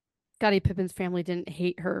 Scottie Pippen's family, didn't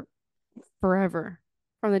hate her forever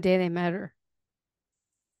from the day they met her.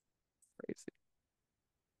 Crazy.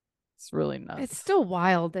 It's really nuts. It's still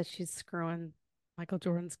wild that she's screwing Michael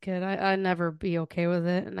Jordan's kid. I'd never be okay with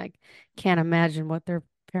it, and I can't imagine what their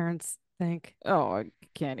parents think. Oh, I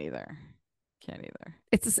can't either.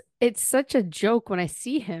 It's such a joke when I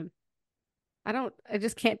see him. I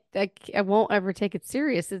just can't. I won't ever take it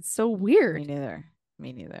serious. It's so weird. Me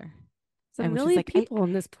neither. There's a million people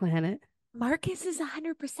on this planet. Marcus is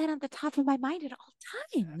 100% on the top of my mind at all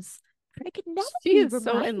times. I could never She is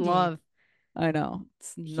so in love. I know.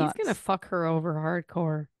 He's gonna fuck her over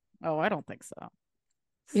hardcore. Oh, I don't think so.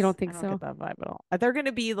 You don't think I so? don't get that vibe at all. They're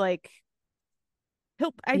gonna be like,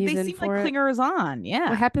 they seem like clingers on. Yeah.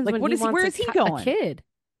 What happens like, when what he is wants where is he going? A kid?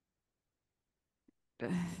 I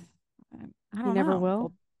don't He never know. will.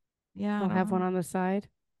 Well, yeah. He'll have one on the side.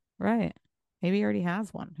 Right. Maybe he already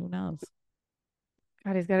has one. Who knows?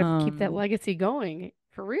 God, he's got to keep that legacy going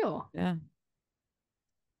for real. Yeah.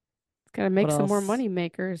 He's got to make some more money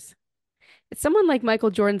makers. It's someone like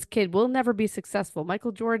Michael Jordan's kid will never be successful.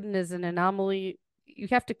 Michael Jordan is an anomaly. You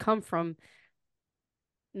have to come from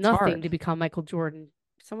nothing to become Michael Jordan.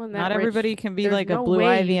 Someone that not rich, everybody can be like a Blue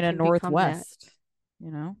Ivy in a Northwest,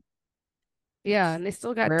 you know? Yeah, and they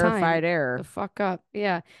still got rarefied time air. to fuck up.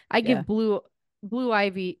 Yeah, I give Blue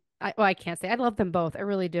Ivy. I can't say I love them both. I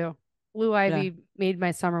really do. Blue Ivy made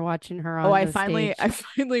my summer watching her on I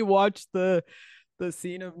finally watched the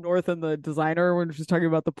scene of North and the designer when she's talking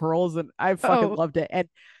about the pearls, and I fucking loved it. And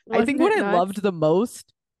I think what I loved the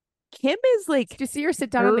most, Kim is like, did you see her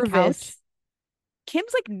sit down on the couch?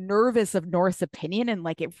 Kim's like nervous of North's opinion, and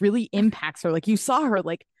like it really impacts her. Like you saw her,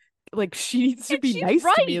 like she needs to be nice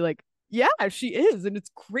to me. Like, yeah, she is, and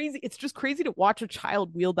it's crazy. It's just crazy to watch a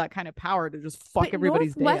child wield that kind of power to just fuck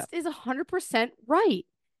everybody's day up. Northwest is 100% right.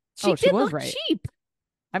 She did look cheap.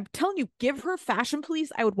 I'm telling you, give her Fashion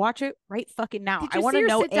Police. I would watch it right fucking now. Did you see her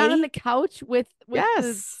sit down on the couch with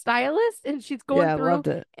the stylist, and she's going through. I loved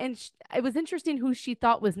it. And it was interesting who she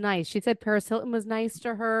thought was nice. She said Paris Hilton was nice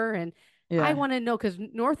to her, and I want to know because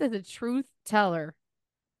North is a truth teller.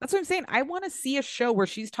 That's what I'm saying. I want to see a show where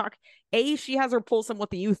she's she has her pulse on what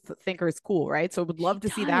the youth think is cool, right? So I would love to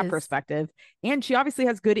see that perspective. And she obviously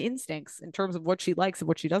has good instincts in terms of what she likes and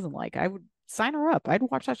what she doesn't like. I would sign her up. I'd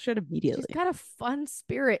watch that shit immediately. She's got a fun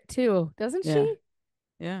spirit too, doesn't she?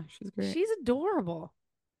 Yeah, she's great. She's adorable.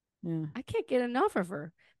 Yeah. I can't get enough of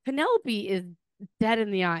her. Penelope is dead in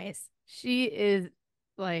the eyes. She is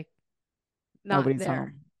like nobody's there.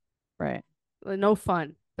 Home. Right. No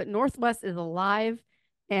fun. But Northwest is alive.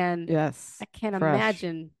 And I can't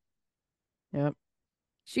imagine. Yep.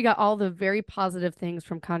 She got all the very positive things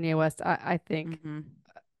from Kanye West, I think.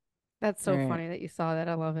 That's so funny that you saw that.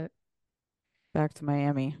 I love it. Back to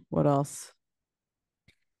Miami. What else?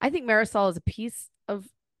 I think Marisol is a piece of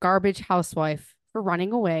garbage housewife for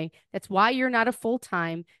running away. That's why you're not a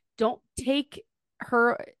full-time. Don't take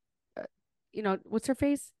her, what's her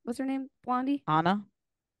face? What's her name? Blondie? Anna?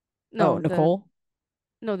 No, Nicole?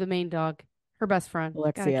 The main dog. Her best friend.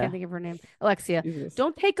 Alexia. God, I can't think of her name. Alexia. Jesus.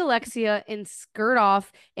 Don't take Alexia and skirt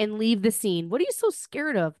off and leave the scene. What are you so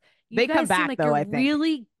scared of? They come back, like though, I think.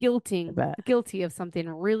 Really guilty of something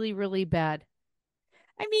really, really bad.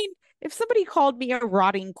 I mean, if somebody called me a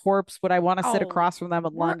rotting corpse, would I want to sit across from them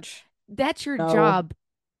at lunch? That's your job.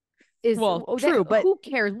 True, but who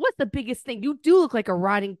cares? What's the biggest thing? You do look like a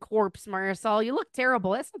rotting corpse, Marisol. You look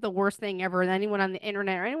terrible. That's not the worst thing ever that anyone on the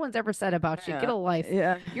internet or anyone's ever said about you. Get a life.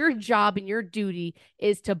 Yeah. Your job and your duty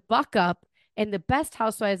is to buck up. And the best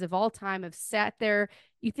housewives of all time have sat there.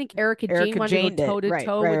 You think Erica Jane wanted to go toe to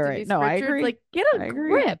toe with Denise Richards? I agree. Like, get a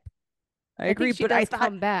grip. I agree, but I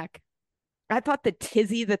come back. I thought the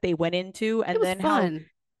tizzy that they went into,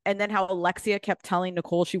 and then how Alexia kept telling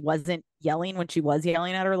Nicole she wasn't yelling when she was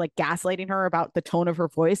yelling at her, like gaslighting her about the tone of her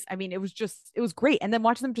voice. I mean, it was great. And then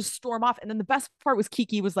watching them just storm off. And then the best part was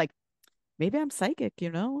Kiki was like, maybe I'm psychic,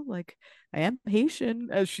 like I am Haitian,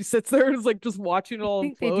 as she sits there and is like just watching it all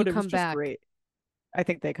implode. It was just great. I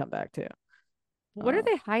think they come back too. What are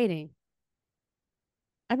they hiding?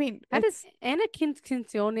 I mean, how does Anna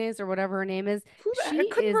Quinciones or whatever her name is? I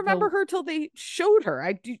couldn't remember her till they showed her.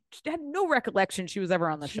 I had no recollection she was ever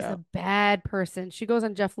on the show. She's a bad person. She goes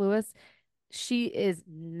on Jeff Lewis. She is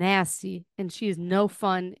nasty and she is no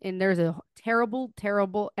fun. And there's a terrible,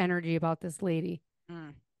 terrible energy about this lady.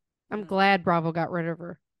 I'm glad Bravo got rid of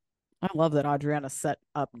her. I love that Adriana set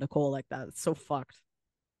up Nicole like that. It's so fucked.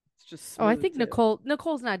 Just I think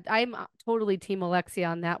Nicole's not. I'm totally team Alexia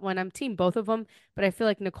on that one. I'm team both of them, but I feel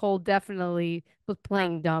like Nicole definitely was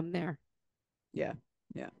playing dumb there. Yeah.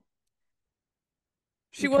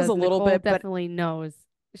 She was a little bit, but definitely knows.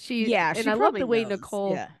 And I love the way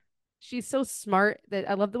Nicole. Yeah. She's so smart that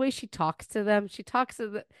I love the way she talks to them.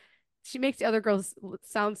 She makes the other girls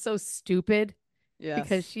sound so stupid. Yeah.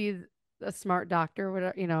 Because she's a smart doctor,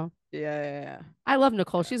 whatever, Yeah. I love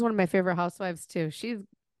Nicole. She's one of my favorite housewives too. She's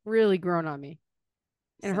really grown on me.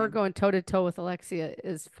 And her going toe to toe with Alexia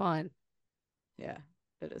is fun. Yeah,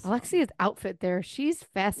 it is. Alexia's outfit there, she's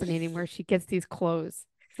fascinating where she gets these clothes.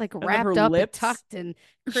 It's like wrapped up and tucked and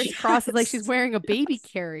crisscrossed like she's wearing a baby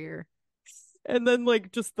carrier. And then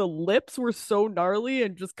like just the lips were so gnarly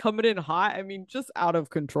and just coming in hot. I mean, just out of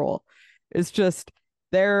control. It's just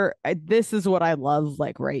this is what I love,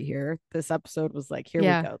 like right here. This episode was like, here we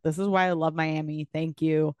go. This is why I love Miami. Thank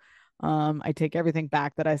you. I take everything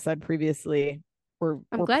back that I said previously. I'm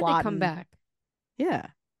we're glad plotting. they come back. Yeah.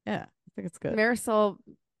 I think it's good. Marisol,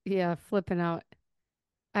 yeah, flipping out.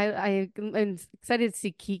 I'm excited to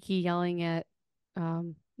see Kiki yelling at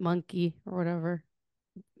Monkey or whatever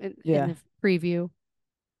in the preview.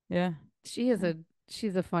 Yeah. She's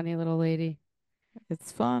a funny little lady.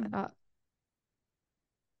 It's fun.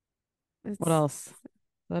 What else? Is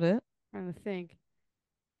that it? I'm trying to think.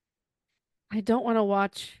 I don't want to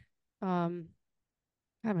watch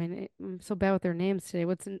I mean, I'm so bad with their names today.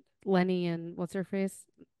 Lenny and what's her face?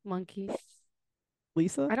 Monkey.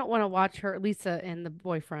 Lisa? I don't want to watch her, Lisa and the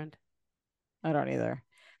boyfriend. I don't either.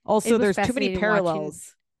 Also, there's too many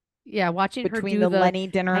parallels. Watching her between do the Lenny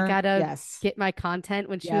dinner. I gotta get my content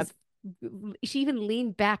when she even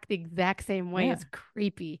leaned back the exact same way. It's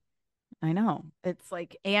creepy. I know. It's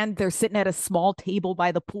like, and they're sitting at a small table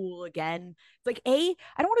by the pool again. It's like, I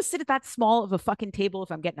don't want to sit at that small of a fucking table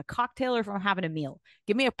if I'm getting a cocktail or if I'm having a meal.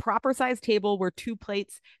 Give me a proper sized table where 2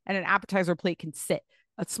 plates and an appetizer plate can sit.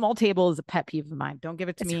 A small table is a pet peeve of mine. Don't give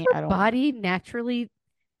it to me. Her body naturally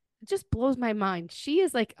just blows my mind. She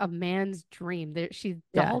is like a man's dream. She's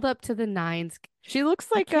dolled up to the nines. She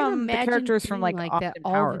looks like the characters from like that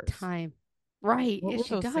all the time. Right. What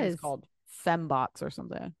she does. Things called fembots or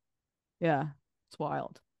something. Yeah, it's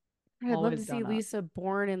wild. I'd love to see Lisa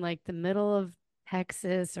born in like the middle of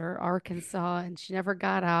Texas or Arkansas, and she never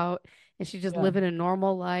got out, and she just living a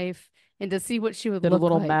normal life, and to see what she would look like. Did a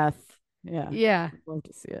little meth. Yeah. I'd love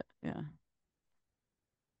to see it. Yeah.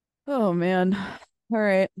 Oh man. All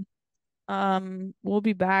right. We'll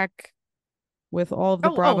be back with all of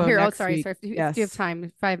the Bravo. Next week. Sorry. Do you have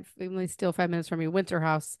time? Let me steal 5 minutes from you. Winter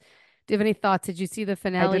House. Do you have any thoughts? Did you see the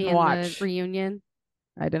finale and the reunion?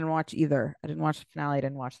 I didn't watch either. I didn't watch the finale. I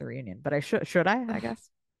didn't watch the reunion, but I should I guess.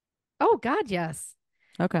 Oh God, yes.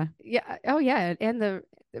 Okay. Yeah. Oh yeah. And the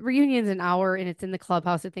reunion's an hour and it's in the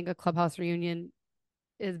clubhouse. I think a clubhouse reunion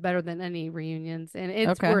is better than any reunions, and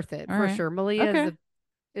it's worth it for sure. Malia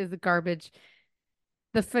is the garbage.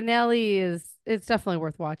 The finale it's definitely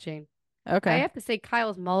worth watching. Okay. I have to say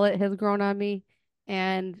Kyle's mullet has grown on me,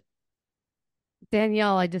 and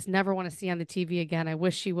Danielle, I just never want to see on the TV again. I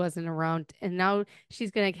wish she wasn't around. And now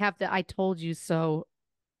she's going to have to, I told you so,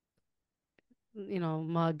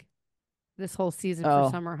 mug this whole season for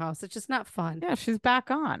Summer House. It's just not fun. Yeah, she's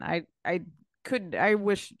back on. I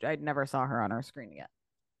wish I'd never saw her on our screen again.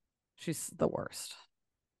 She's the worst.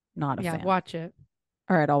 Not a fan. Yeah, watch it.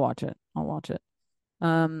 All right, I'll watch it.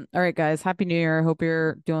 All right, guys. Happy New Year. Hope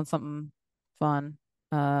you're doing something fun.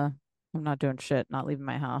 I'm not doing shit, not leaving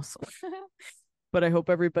my house. But I hope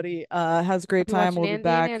everybody has a great time. We'll be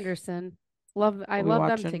back. Andy Anderson. I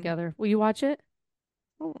love them together. Will you watch it?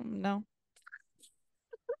 Oh, no.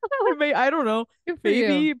 I don't know.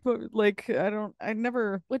 Maybe, but like I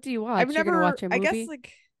never. What do you watch? You're gonna watch a movie? I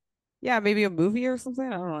guess maybe a movie or something.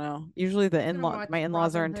 I don't know. Usually my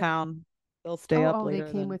in-laws are in town. They'll stay up later.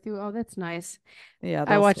 They came with you. Oh, that's nice. Yeah,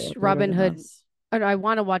 I watched Robin Hood. I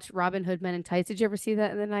want to watch Robin Hood Men in Tights. Did you ever see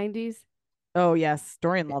that in the 90s? Oh yes,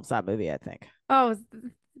 Dorian loves that movie, I think. Oh,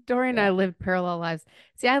 Dorian and I lived parallel lives.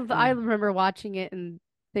 See, I remember watching it and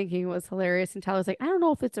thinking it was hilarious, and Tyler's like, I don't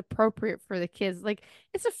know if it's appropriate for the kids. Like,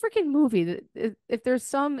 it's a freaking movie. If there's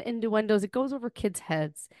some innuendos, it goes over kids'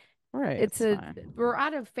 heads. Right. We're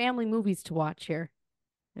out of family movies to watch here.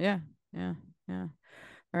 Yeah. All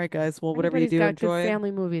right, guys. Well, whatever you do, enjoy good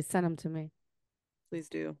family movies. Send them to me. Please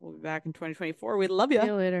do. We'll be back in 2024. We love you. See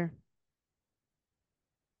you later.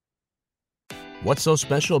 What's so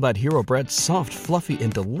special about Hero Bread's soft, fluffy,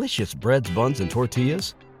 and delicious breads, buns, and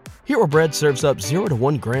tortillas? Hero Bread serves up 0 to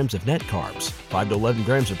 1 grams of net carbs, 5 to 11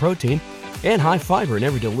 grams of protein, and high fiber in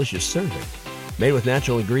every delicious serving. Made with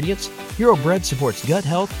natural ingredients, Hero Bread supports gut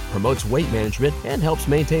health, promotes weight management, and helps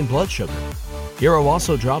maintain blood sugar. Hero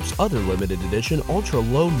also drops other limited edition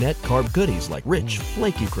ultra-low net carb goodies like rich,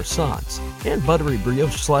 flaky croissants and buttery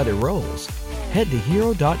brioche slider rolls. Head to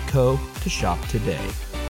hero.co to shop today.